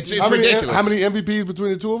 Yeah, it's How ridiculous. How many MVPs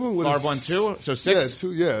between the two of them? Favre won 2, so 6?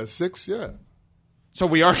 Yeah, 6, yeah. So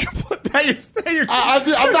we are now you're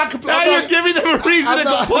I'm not complaining. Now you're giving them a reason to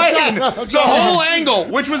complain. The whole angle,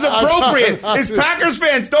 which was appropriate, is Packers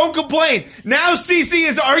fans don't complain. Now CC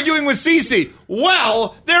is arguing with CC.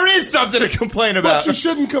 Well, there is something to complain about. But you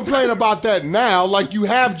shouldn't complain about that now, like you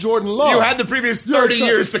have Jordan Love. You had the previous 30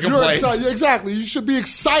 years to complain. Exactly. You should be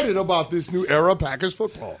excited about this new era of Packers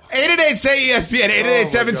football. 888-SAY-ESPN,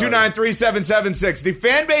 888-729-3776. The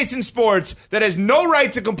fan base in sports that has no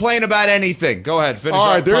right to complain about anything. Go ahead, finish. All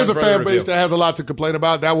right, there is a further fan review. base that has a lot to complain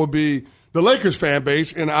about. That would be the Lakers fan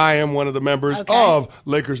base, and I am one of the members of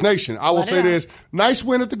Lakers Nation. I will say this. Nice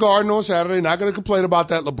win at the Garden on Saturday. Not going to complain about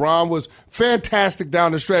that. LeBron was fantastic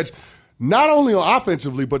down the stretch, not only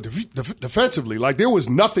offensively, but defensively. Like, there was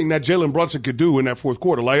nothing that Jalen Brunson could do in that fourth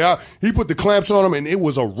quarter. Like, he put the clamps on him, and it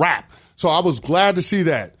was a wrap. So I was glad to see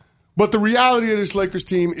that. But the reality of this Lakers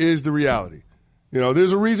team is the reality. You know,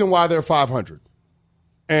 there's a reason why they're 500.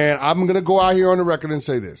 And I'm going to go out here on the record and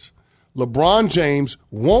say this. LeBron James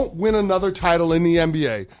won't win another title in the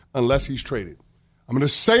NBA unless he's traded. I'm going to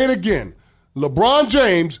say it again. LeBron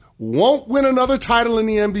James won't win another title in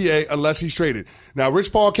the NBA unless he's traded. Now,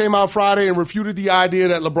 Rich Paul came out Friday and refuted the idea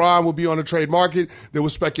that LeBron will be on the trade market. There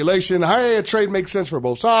was speculation. Hey, a trade makes sense for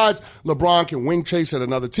both sides. LeBron can wing chase at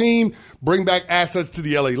another team, bring back assets to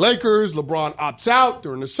the LA Lakers. LeBron opts out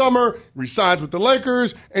during the summer, resigns with the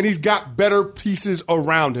Lakers, and he's got better pieces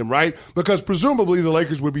around him, right? Because presumably the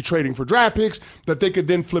Lakers would be trading for draft picks that they could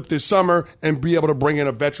then flip this summer and be able to bring in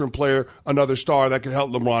a veteran player, another star that could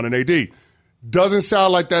help LeBron and AD. Doesn't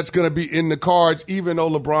sound like that's going to be in the cards, even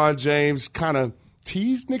though LeBron James kind of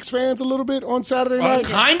teased Knicks fans a little bit on Saturday night.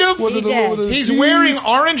 Kind of. Was it a little bit of He's tease? wearing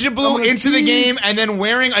orange and blue into the tease. game and then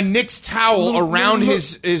wearing a Knicks towel around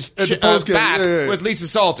his back with Lisa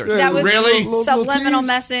Salters. That was really subliminal tease.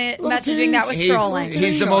 messaging. That was trolling.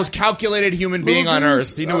 He's the most calculated human being on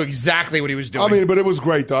earth. He knew exactly what he was doing. I mean, but it was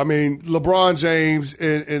great, though. I mean, LeBron James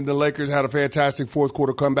and the Lakers had a fantastic fourth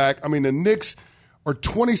quarter comeback. I mean, the Knicks are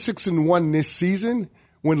 26-1 this season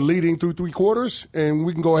when leading through three quarters, and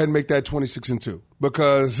we can go ahead and make that 26-2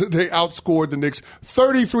 because they outscored the Knicks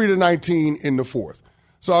 33-19 in the fourth.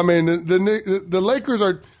 So, I mean, the Lakers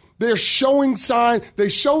they're showing signs. They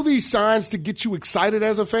show these signs to get you excited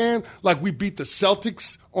as a fan. Like, we beat the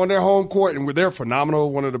Celtics on their home court, and they're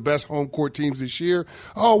phenomenal, one of the best home court teams this year.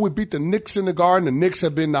 Oh, we beat the Knicks in the Garden. The Knicks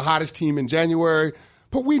have been the hottest team in January.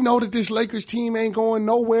 But we know that this Lakers team ain't going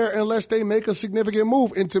nowhere unless they make a significant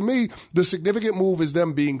move. And to me, the significant move is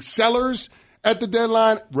them being sellers at the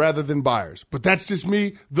deadline rather than buyers. But that's just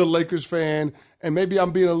me, the Lakers fan. And maybe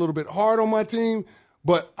I'm being a little bit hard on my team,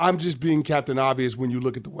 but I'm just being Captain Obvious when you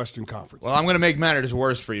look at the Western Conference. Well, I'm going to make matters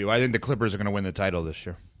worse for you. I think the Clippers are going to win the title this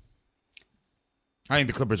year. I think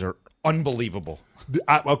the Clippers are unbelievable.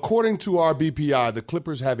 According to our BPI, the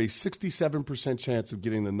Clippers have a 67% chance of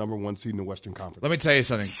getting the number one seed in the Western Conference. Let me tell you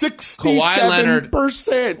something. 67%.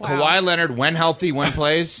 Kawhi Leonard, when healthy, when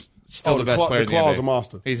plays, Still the best player in the NBA. Claw's a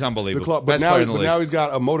monster. He's unbelievable. But Best player in the league. now he's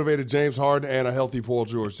got a motivated James Harden and a healthy Paul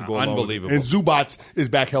George to go along with it. Unbelievable. And Zubats is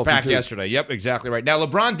back healthy Back too. yesterday. Yep, exactly right. Now,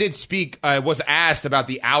 LeBron did speak, was asked about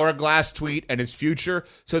the hourglass tweet and his future.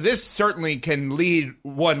 So this certainly can lead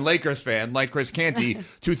one Lakers fan like Chris Canty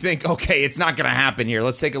to think, okay, it's not going to happen here.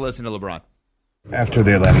 Let's take a listen to LeBron. After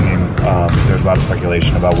the Atlanta game, there's a lot of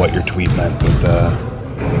speculation about what your tweet meant with the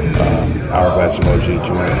hourglass emoji. Do you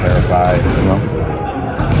want to clarify?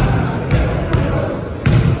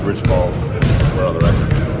 Rich Paul, we're on the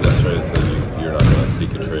record yesterday that said you're not going to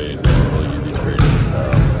seek a trade. Will you be traded?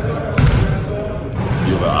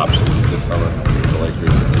 You have an option this summer for the Lakers.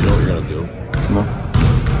 You know what you're going to do? No.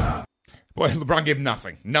 Boy, LeBron gave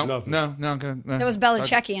nothing. No. That was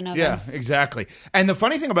Belichickian of him. Yeah, exactly. And the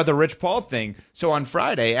funny thing about the Rich Paul thing, so on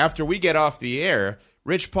Friday, after we get off the air,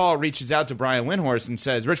 Rich Paul reaches out to Brian Windhorst and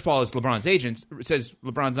says, Rich Paul is LeBron's agent, says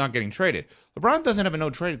LeBron's not getting traded. LeBron doesn't have a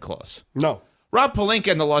no-trade clause. No. Rob Pelinka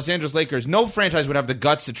and the Los Angeles Lakers, no franchise would have the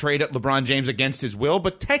guts to trade LeBron James against his will,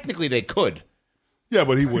 but technically they could. Yeah,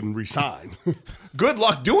 but he wouldn't resign. Good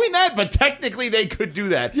luck doing that, but technically they could do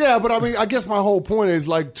that. Yeah, but I mean, I guess my whole point is,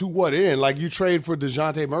 like, to what end? Like, you trade for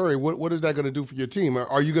DeJounte Murray, what is that going to do for your team?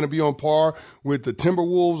 Are you going to be on par with the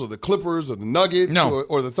Timberwolves or the Clippers or the Nuggets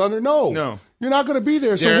or the Thunder? No. You're not going to be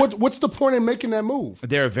there. So what's the point in making that move?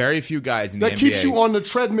 There are very few guys in the NBA. That keeps you on the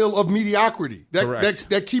treadmill of mediocrity. Correct.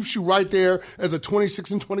 That keeps you right there as a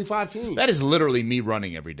 26 and 25 team. That is literally me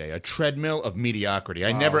running every day, a treadmill of mediocrity.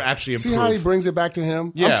 I never actually improve. See how he brings it back to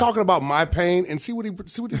him? Yeah. I'm talking about my pain, and see what he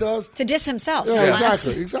does? To diss himself. Yeah,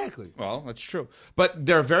 exactly. Well, that's true. But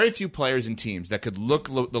there are very few players and teams that could look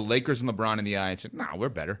the Lakers and LeBron in the eye and say, nah, we're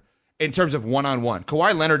better. In terms of one-on-one.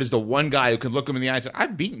 Kawhi Leonard is the one guy who could look him in the eye and say,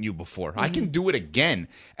 I've beaten you before. I can do it again.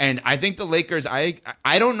 And I think the Lakers, I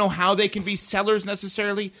don't know how they can be sellers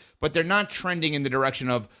necessarily, but they're not trending in the direction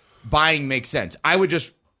of buying makes sense. I would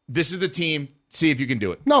just, this is the team, see if you can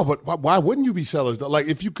do it. No, but why wouldn't you be sellers, though? Like,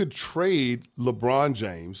 if you could trade LeBron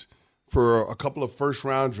James for a couple of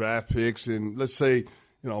first-round draft picks and, let's say,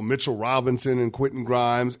 Mitchell Robinson and Quentin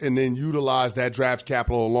Grimes, and then utilize that draft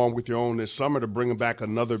capital along with your own this summer to bring back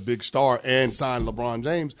another big star and sign LeBron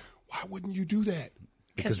James, why wouldn't you do that?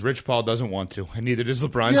 Because Rich Paul doesn't want to, and neither does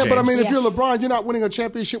LeBron James. Yeah, but I mean, if you're LeBron, you're not winning a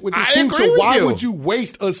championship with this team, so why would you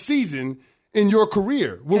waste a season in your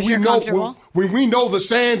career when we know the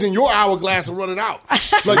sands in your hourglass are running out?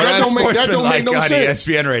 Like, that don't make no sense.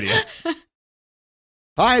 ESPN Radio.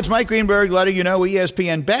 Hi, it's Mike Greenberg letting you know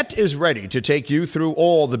ESPN Bet is ready to take you through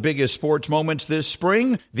all the biggest sports moments this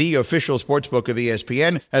spring. The official sportsbook of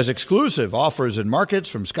ESPN has exclusive offers and markets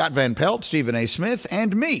from Scott Van Pelt, Stephen A. Smith,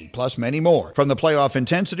 and me, plus many more. From the playoff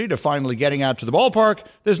intensity to finally getting out to the ballpark,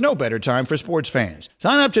 there's no better time for sports fans.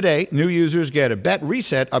 Sign up today. New users get a bet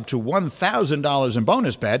reset up to $1,000 in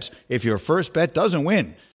bonus bets if your first bet doesn't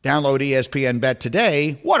win. Download ESPN Bet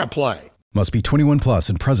today. What a play. Must be 21 plus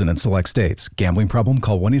and present in select states. Gambling problem?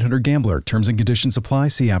 Call 1-800-GAMBLER. Terms and conditions apply.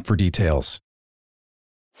 See app for details.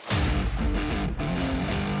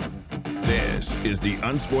 This is the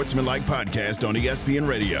Unsportsmanlike Podcast on ESPN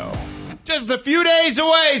Radio. Just a few days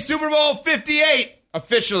away, Super Bowl 58.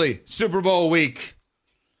 Officially, Super Bowl week.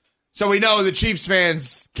 So we know the Chiefs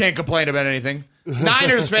fans can't complain about anything.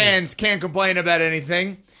 Niners fans can't complain about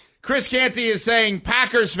anything. Chris Canty is saying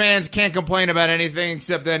Packers fans can't complain about anything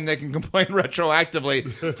except then they can complain retroactively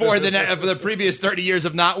for the previous 30 years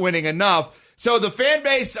of not winning enough. So the fan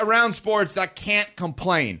base around sports that can't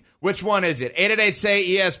complain. Which one is it?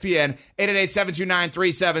 888-SAY-ESPN,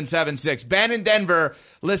 888-729-3776. Ben in Denver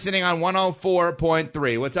listening on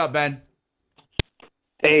 104.3. What's up, Ben?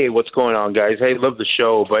 Hey, what's going on, guys? Hey, love the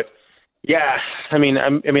show, but yeah,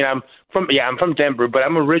 I'm from Denver, but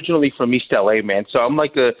I'm originally from East LA, man. So I'm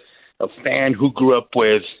like a fan who grew up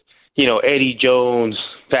with, Eddie Jones,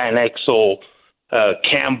 Van Exel,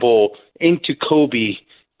 Campbell, into Kobe.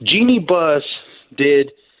 Jeannie Buss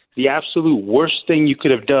did the absolute worst thing you could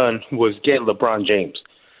have done was get LeBron James.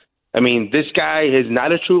 I mean, this guy is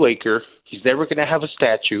not a true Laker. He's never going to have a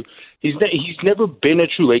statue. He's never been a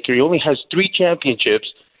true Laker. He only has 3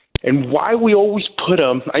 championships. And why we always put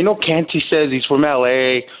him, I know Canty says he's from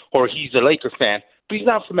L.A. or he's a Laker fan, but he's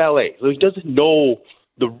not from L.A. So he doesn't know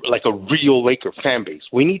a real Laker fan base.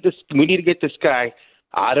 We need to get this guy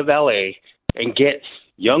out of L.A. and get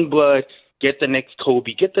young blood, get the next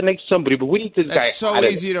Kobe, get the next somebody, but we need this guy. It's so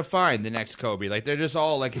easy to find the next Kobe. Like, they're just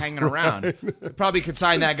all like hanging around. Probably could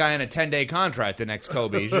sign that guy on a 10-day contract, the next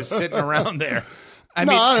Kobe. He's just sitting around there.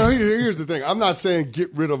 Here's the thing. I'm not saying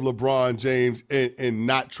get rid of LeBron James and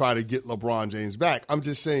not try to get LeBron James back. I'm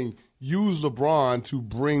just saying use LeBron to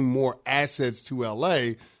bring more assets to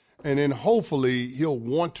L.A. And then hopefully he'll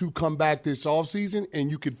want to come back this offseason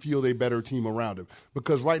and you could field a better team around him.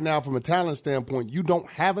 Because right now, from a talent standpoint, you don't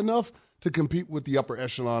have enough to compete with the upper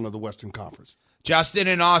echelon of the Western Conference. Justin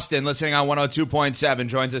in Austin, listening on 102.7,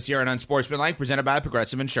 joins us here on Unsportsmanlike, presented by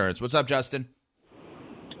Progressive Insurance. What's up, Justin?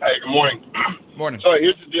 Hey, good morning. Morning. So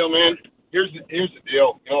here's the deal, man. Here's the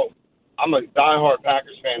deal. You know, I'm a diehard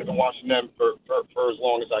Packers fan. I've been watching them for as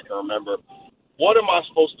long as I can remember. What am I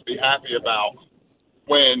supposed to be happy about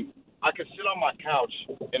when I could sit on my couch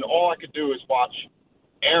and all I could do is watch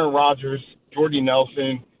Aaron Rodgers, Jordy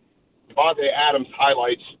Nelson, Devontae Adams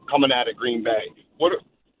highlights coming out of Green Bay?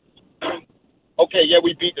 Okay, yeah,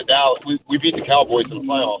 we beat the Dallas. We beat the Cowboys in the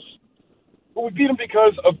playoffs. But we beat them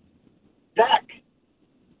because of Dak.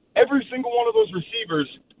 Every single one of those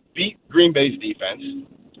receivers beat Green Bay's defense.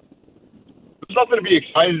 There's nothing to be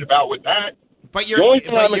excited about with that. But you're in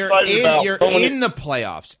the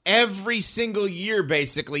playoffs every single year,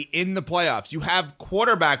 basically in the playoffs. You have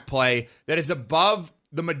quarterback play that is above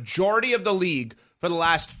the majority of the league for the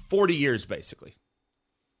last 40 years, basically.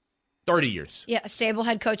 30 years. Yeah, stable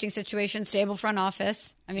head coaching situation, stable front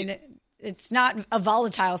office. I mean, it's not a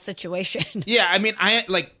volatile situation. Yeah, I mean,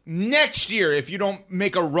 next year, if you don't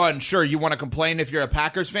make a run, sure, you want to complain if you're a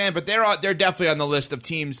Packers fan, but they're definitely on the list of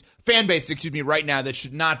teams, fan base, right now that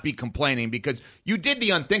should not be complaining because you did the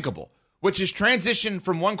unthinkable, which is transition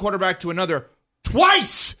from one quarterback to another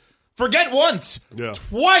twice. Forget once. Yeah.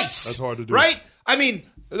 Twice. That's hard to do. Right? I mean,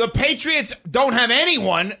 the Patriots don't have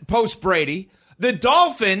anyone post-Brady. The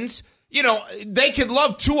Dolphins, they can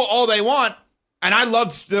love Tua all they want. And I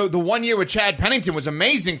loved the 1 year with Chad Pennington was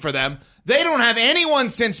amazing for them. They don't have anyone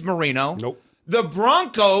since Marino. Nope. The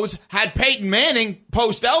Broncos had Peyton Manning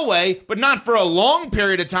post Elway, but not for a long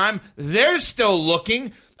period of time. They're still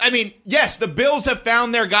looking. I mean, yes, the Bills have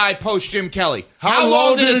found their guy post Jim Kelly. How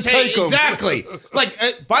long did it take them? Exactly.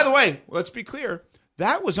 By the way, let's be clear.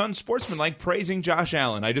 That was unsportsmanlike praising Josh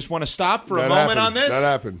Allen. I just want to stop for a moment on this. That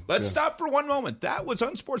happened. Let's stop for one moment. That was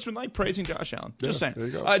unsportsmanlike praising Josh Allen. Just saying. There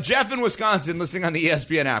you go. Jeff in Wisconsin, listening on the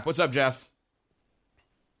ESPN app. What's up, Jeff?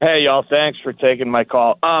 Hey, y'all. Thanks for taking my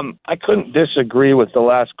call. I couldn't disagree with the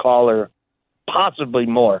last caller, possibly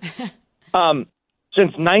more. Since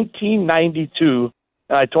 1992,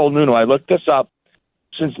 and I told Nuno, I looked this up.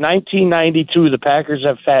 Since 1992, the Packers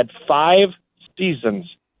have had 5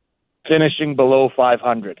 seasons finishing below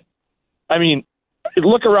 500. I mean,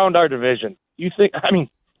 look around our division.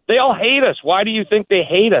 They all hate us. Why do you think they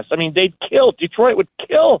hate us? I mean, they'd kill. Detroit would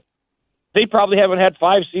kill. They probably haven't had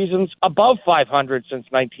 5 seasons above 500 since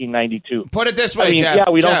 1992. Put it this way, Jeff. Yeah,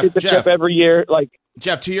 we don't get the chip every year.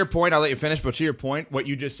 Jeff, to your point, I'll let you finish, but to your point, what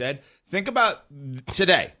you just said, think about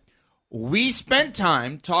today. We spent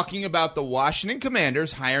time talking about the Washington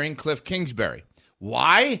Commanders hiring Cliff Kingsbury.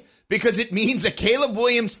 Why? Because it means that Caleb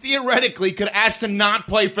Williams theoretically could ask to not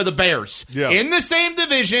play for the Bears in the same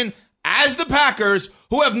division as the Packers,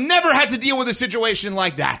 who have never had to deal with a situation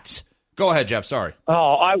like that. Go ahead, Jeff. Sorry.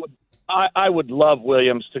 Oh, I would love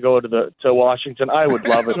Williams to go to Washington. I would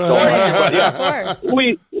love it. Of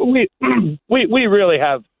course. We really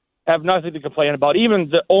have nothing to complain about.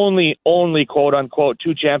 Even the only quote unquote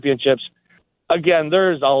 2 championships. Again,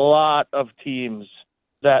 there's a lot of teams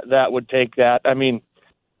that would take that. I mean,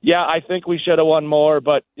 yeah, I think we should have won more,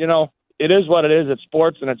 but it is what it is. It's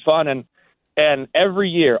sports and it's fun, and every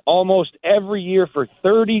year, almost every year for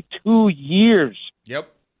 32 years,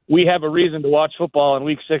 we have a reason to watch football in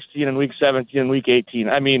week 16 and week 17 and week 18.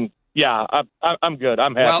 I mean, yeah, I'm good.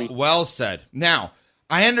 I'm happy. Well said. Now,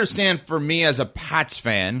 I understand for me as a Pats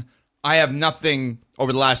fan, I have nothing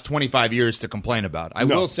over the last 25 years to complain about. I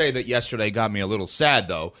will say that yesterday got me a little sad,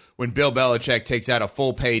 though, when Bill Belichick takes out a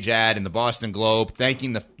full-page ad in the Boston Globe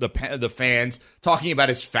thanking the fans, talking about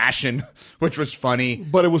his fashion, which was funny.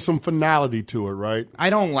 But it was some finality to it, right? I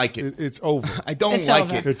don't like it. It's over. I don't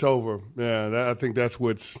like it. It's over. Yeah, I think that's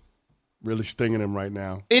what's really stinging him right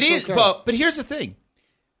now. It is, okay. But here's the thing.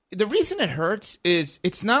 The reason it hurts is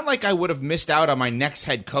it's not like I would have missed out on my next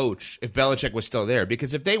head coach if Belichick was still there.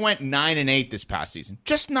 Because if they went 9-8 this past season,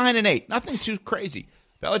 just 9-8, nothing too crazy.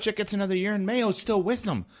 Belichick gets another year, and Mayo's still with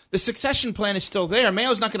them. The succession plan is still there.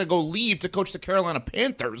 Mayo's not going to go leave to coach the Carolina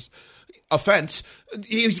Panthers. Offense.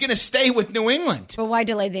 He's going to stay with New England. But why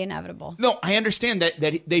delay the inevitable? No, I understand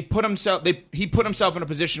that he put himself in a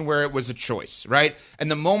position where it was a choice, right? And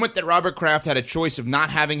the moment that Robert Kraft had a choice of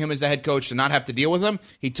not having him as the head coach to not have to deal with him,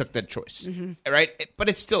 he took that choice, right? But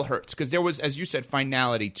it still hurts because there was, as you said,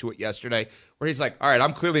 finality to it yesterday where he's like, all right,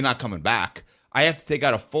 I'm clearly not coming back. I have to take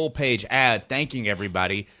out a full-page ad thanking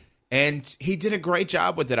everybody. And he did a great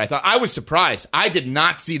job with it. I was surprised. I did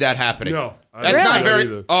not see that happening. No, that's not very.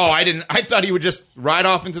 Either. Oh, I didn't. I thought he would just ride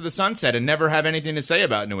off into the sunset and never have anything to say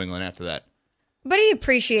about New England after that. But he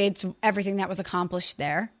appreciates everything that was accomplished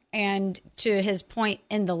there. And to his point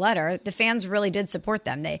in the letter, the fans really did support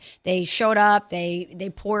them. They showed up.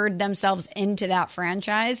 They poured themselves into that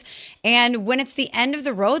franchise. And when it's the end of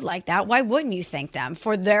the road like that, why wouldn't you thank them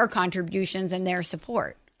for their contributions and their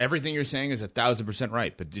support? Everything you're saying is 1,000%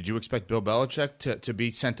 right. But did you expect Bill Belichick to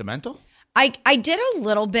be sentimental? I did a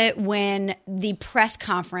little bit when the press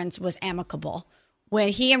conference was amicable. When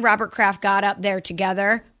he and Robert Kraft got up there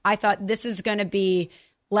together, I thought this is going to be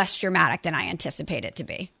less dramatic than I anticipated it to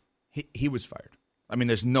be. He was fired. I mean,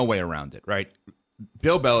 there's no way around it, right?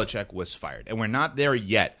 Bill Belichick was fired, and we're not there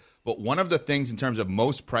yet. But one of the things in terms of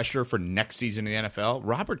most pressure for next season in the NFL,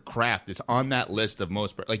 Robert Kraft is on that list of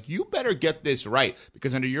most. Like, you better get this right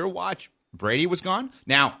because under your watch, Brady was gone.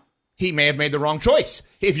 Now, he may have made the wrong choice.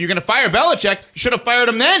 If you're going to fire Belichick, you should have fired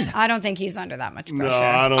him then. I don't think he's under that much pressure. No,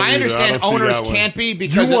 I don't. I understand owners can't be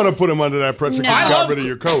because you want to put him under that pressure because he got rid of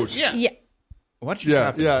your coach. Yeah. What?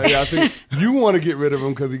 Yeah. I think you want to get rid of him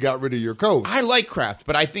because he got rid of your coach. I like Kraft,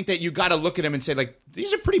 but I think that you got to look at him and say, like,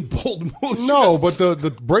 these are pretty bold moves. No, but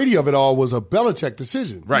the Brady of it all was a Belichick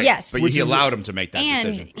decision. Right. Yes. But he allowed him to make that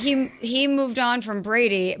decision. And he moved on from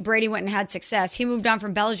Brady. Brady went and had success. He moved on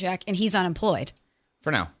from Belichick, and he's unemployed.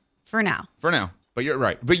 For now. But you're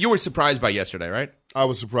right. But you were surprised by yesterday, right? I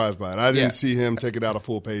was surprised by it. I didn't see him take it out a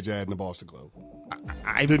full-page ad in the Boston Globe.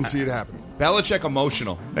 I didn't see it happening. Belichick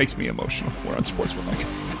emotional. Makes me emotional. We're Unsportsmanlike.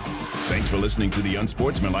 Thanks for listening to the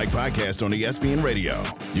Unsportsmanlike podcast on ESPN Radio.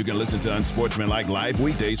 You can listen to Unsportsmanlike live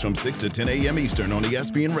weekdays from 6 to 10 a.m. Eastern on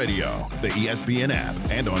ESPN Radio, the ESPN app,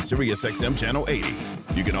 and on SiriusXM Channel 80.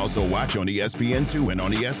 You can also watch on ESPN2 and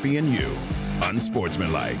on ESPNU.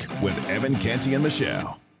 Unsportsmanlike with Evan, Canty, and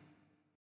Michelle.